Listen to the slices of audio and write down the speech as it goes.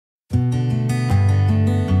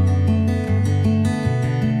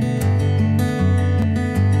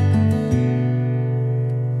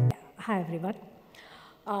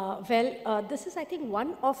This is, I think,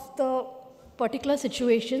 one of the particular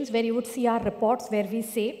situations where you would see our reports where we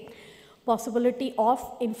say possibility of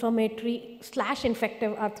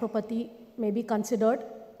inflammatory/infective arthropathy may be considered,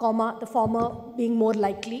 comma, the former being more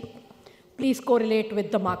likely. Please correlate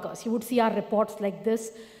with the markers. You would see our reports like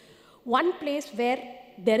this. One place where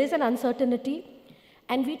there is an uncertainty,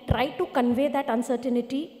 and we try to convey that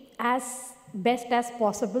uncertainty as best as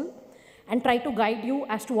possible and try to guide you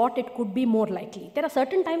as to what it could be more likely. There are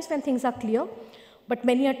certain times when things are clear, but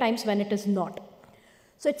many a times when it is not.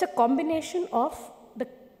 So it's a combination of the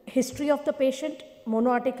history of the patient,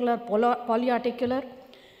 monoarticular, polyarticular,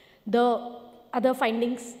 the other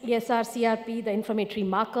findings, ESR, CRP, the inflammatory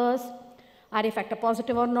markers, RA factor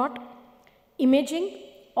positive or not, imaging,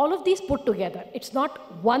 all of these put together. It's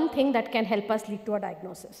not one thing that can help us lead to a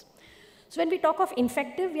diagnosis. So when we talk of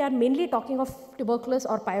infective, we are mainly talking of tuberculous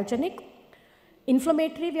or pyogenic.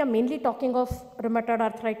 Inflammatory, we are mainly talking of rheumatoid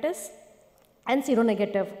arthritis and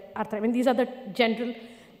seronegative arthritis. I mean, these are the general,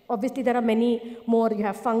 obviously there are many more. You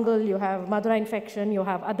have fungal, you have Madura infection, you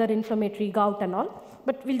have other inflammatory, gout and all,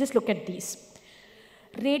 but we'll just look at these.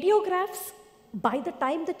 Radiographs, by the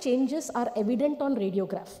time the changes are evident on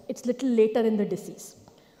radiograph, it's little later in the disease.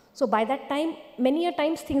 So by that time, many a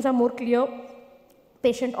times things are more clear.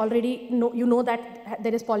 Patient already know, you know that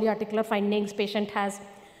there is polyarticular findings, patient has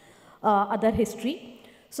other history.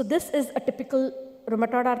 So this is a typical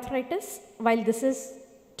rheumatoid arthritis, while this is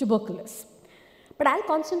tuberculosis. But I'll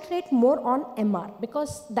concentrate more on MR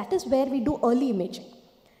because that is where we do early imaging.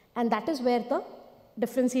 And that is where the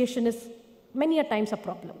differentiation is many a times a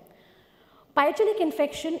problem. Pyogenic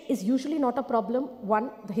infection is usually not a problem. One,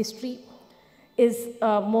 the history is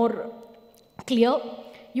more clear.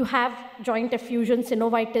 You have joint effusion,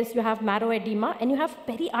 synovitis, you have marrow edema, and you have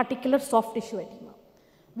periarticular soft tissue edema,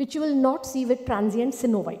 which you will not see with transient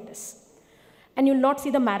synovitis. And you will not see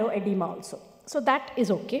the marrow edema also. So that is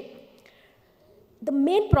okay. The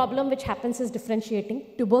main problem which happens is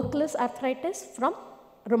differentiating tuberculous arthritis from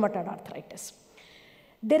rheumatoid arthritis.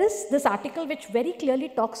 There is this article which very clearly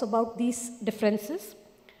talks about these differences.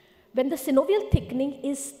 When the synovial thickening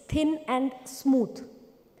is thin and smooth,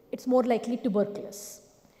 it's more likely tuberculous.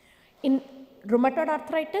 In rheumatoid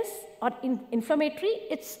arthritis or in inflammatory,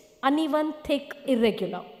 it's uneven, thick,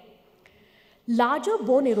 irregular. Larger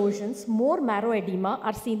bone erosions, more marrow edema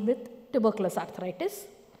are seen with tuberculous arthritis.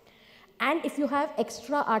 And if you have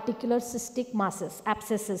extra articular cystic masses,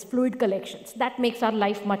 abscesses, fluid collections, that makes our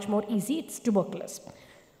life much more easy, it's tuberculous.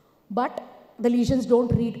 But the lesions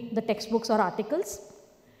don't read the textbooks or articles.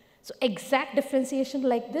 So exact differentiation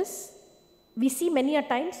like this, we see many a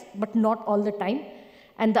times, but not all the time,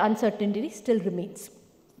 and the uncertainty still remains.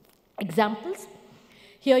 Examples,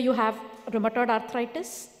 here you have rheumatoid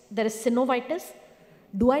arthritis, there is synovitis.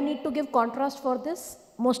 Do I need to give contrast for this?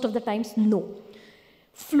 Most of the times, no.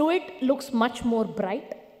 Fluid looks much more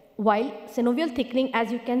bright, while synovial thickening,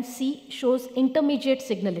 as you can see, shows intermediate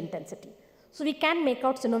signal intensity. So we can make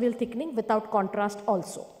out synovial thickening without contrast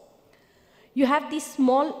also. You have these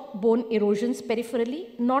small bone erosions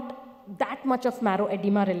peripherally, not that much of marrow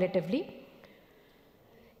edema relatively.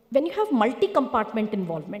 When you have multi-compartment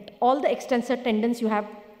involvement, all the extensor tendons, you have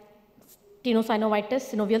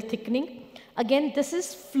tenosynovitis, synovial thickening. Again, this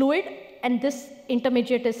is fluid, and this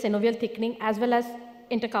intermediate is synovial thickening, as well as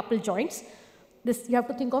intercarpal joints. This you have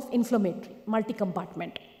to think of inflammatory,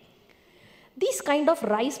 multi-compartment. These kind of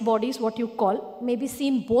rice bodies, what you call, may be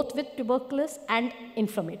seen both with tuberculous and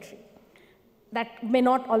inflammatory. That may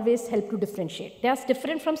not always help to differentiate. They are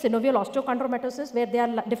different from synovial osteochondromatosis, where they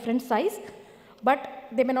are different size, but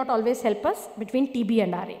they may not always help us between TB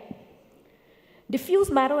and RA.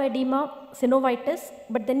 Diffuse marrow edema, synovitis,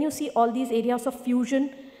 but then you see all these areas of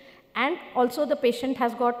fusion, and also the patient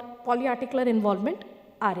has got polyarticular involvement,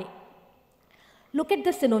 RA. Look at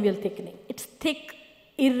the synovial thickening. It's thick,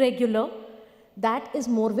 irregular. That is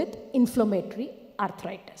more with inflammatory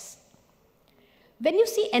arthritis. When you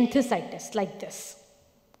see enthesitis like this,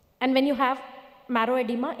 and when you have marrow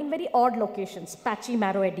edema in very odd locations, patchy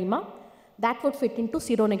marrow edema, that would fit into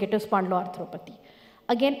seronegative spondyloarthropathy.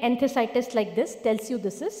 Again, enthesitis like this tells you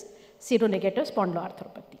this is seronegative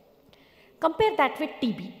spondyloarthropathy. Compare that with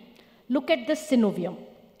TB. Look at the synovium.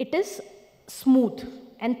 It is smooth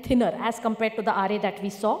and thinner as compared to the RA that we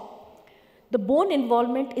saw. The bone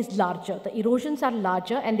involvement is larger. The erosions are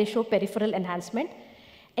larger and they show peripheral enhancement.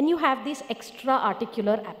 And you have these extra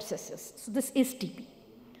articular abscesses. So this is TB.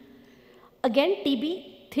 Again,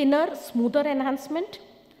 TB, thinner, smoother enhancement,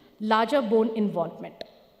 larger bone involvement,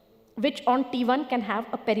 which on T1 can have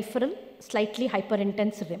a peripheral, slightly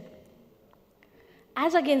hyperintense rim.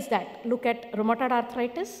 As against that, look at rheumatoid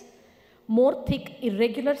arthritis, more thick,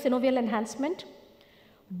 irregular synovial enhancement.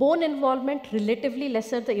 Bone involvement relatively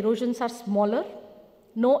lesser, the erosions are smaller.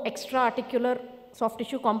 No extra-articular soft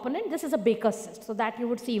tissue component. This is a Baker's cyst, so that you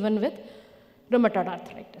would see even with rheumatoid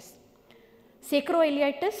arthritis.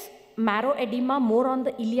 Sacroiliitis, marrow edema more on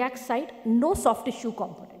the iliac side, no soft tissue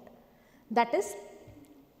component. That is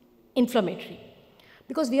inflammatory.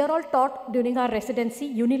 Because we are all taught during our residency,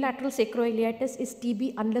 unilateral sacroiliitis is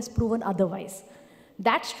TB unless proven otherwise.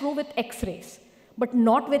 That's true with X-rays, but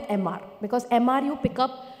not with MR. Because MR you pick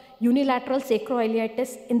up unilateral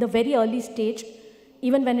sacroiliitis in the very early stage,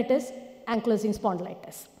 even when it is ankylosing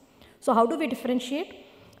spondylitis. So how do we differentiate?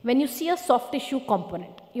 When you see a soft tissue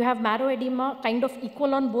component, you have marrow edema kind of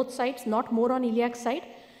equal on both sides, not more on iliac side.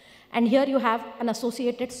 And here you have an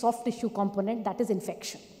associated soft tissue component, that is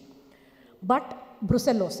infection. But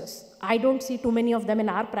brucellosis, I don't see too many of them in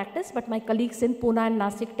our practice, but my colleagues in Pune and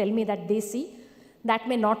Nasik tell me that they see that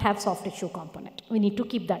may not have soft tissue component. We need to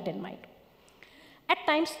keep that in mind. At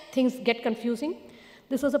times, things get confusing.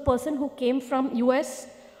 This was a person who came from US,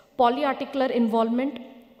 polyarticular involvement,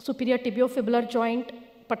 superior tibiofibular joint,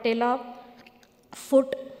 patella,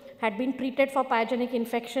 foot, had been treated for pyogenic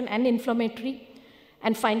infection and inflammatory,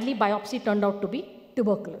 and finally biopsy turned out to be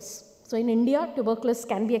tuberculosis. So in India, tuberculosis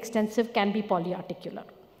can be extensive, can be polyarticular.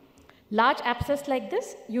 Large abscess like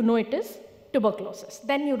this, you know it is tuberculosis.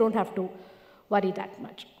 Then you don't have to worry that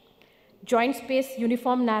much. Joint space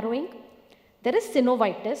uniform narrowing. There is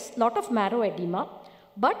synovitis, lot of marrow edema,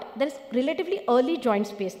 but there is relatively early joint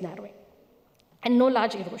space narrowing and no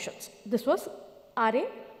large erosions. This was RA.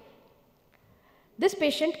 This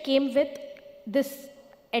patient came with this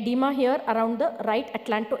edema here around the right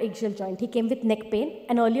atlantoaxial joint. He came with neck pain,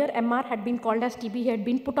 and earlier MR had been called as TB, he had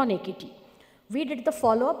been put on AKT. We did the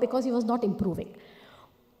follow-up because he was not improving.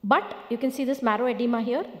 But you can see this marrow edema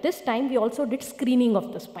here. This time we also did screening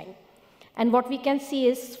of the spine. And what we can see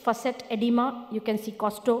is facet edema, you can see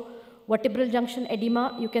costo-vertebral junction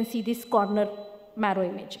edema, you can see this corner marrow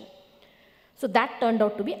imaging. So that turned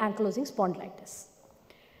out to be ankylosing spondylitis.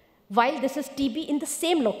 While this is TB in the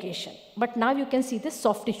same location, but now you can see this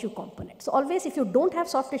soft tissue component. So always if you don't have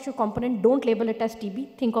soft tissue component, don't label it as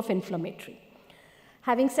TB, think of inflammatory.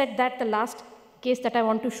 Having said that, the last case that I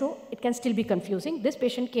want to show, it can still be confusing. This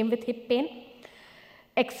patient came with hip pain.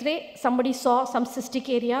 X-ray, somebody saw some cystic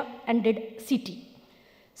area and did CT.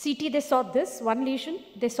 CT, they saw this one lesion,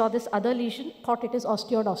 they saw this other lesion, thought it is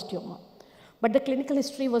osteoid osteoma. But the clinical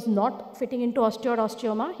history was not fitting into osteoid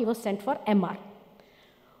osteoma, he was sent for MR.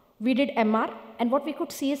 We did MR, and what we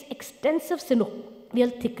could see is extensive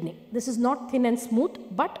synovial thickening. This is not thin and smooth,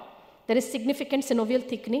 but there is significant synovial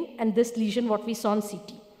thickening, and this lesion, what we saw on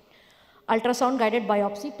CT. Ultrasound-guided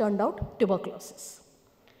biopsy turned out tuberculosis.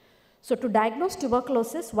 So to diagnose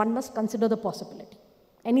tuberculosis, one must consider the possibility.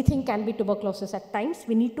 Anything can be tuberculosis at times.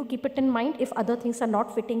 We need to keep it in mind if other things are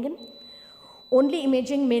not fitting in. Only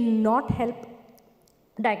imaging may not help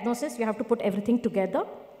diagnosis. You have to put everything together.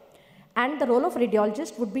 And the role of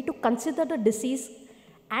radiologist would be to consider the disease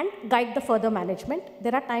and guide the further management.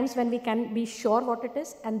 There are times when we can be sure what it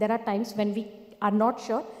is, and there are times when we are not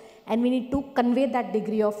sure, and we need to convey that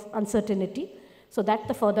degree of uncertainty so that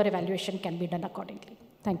the further evaluation can be done accordingly.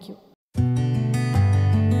 Thank you.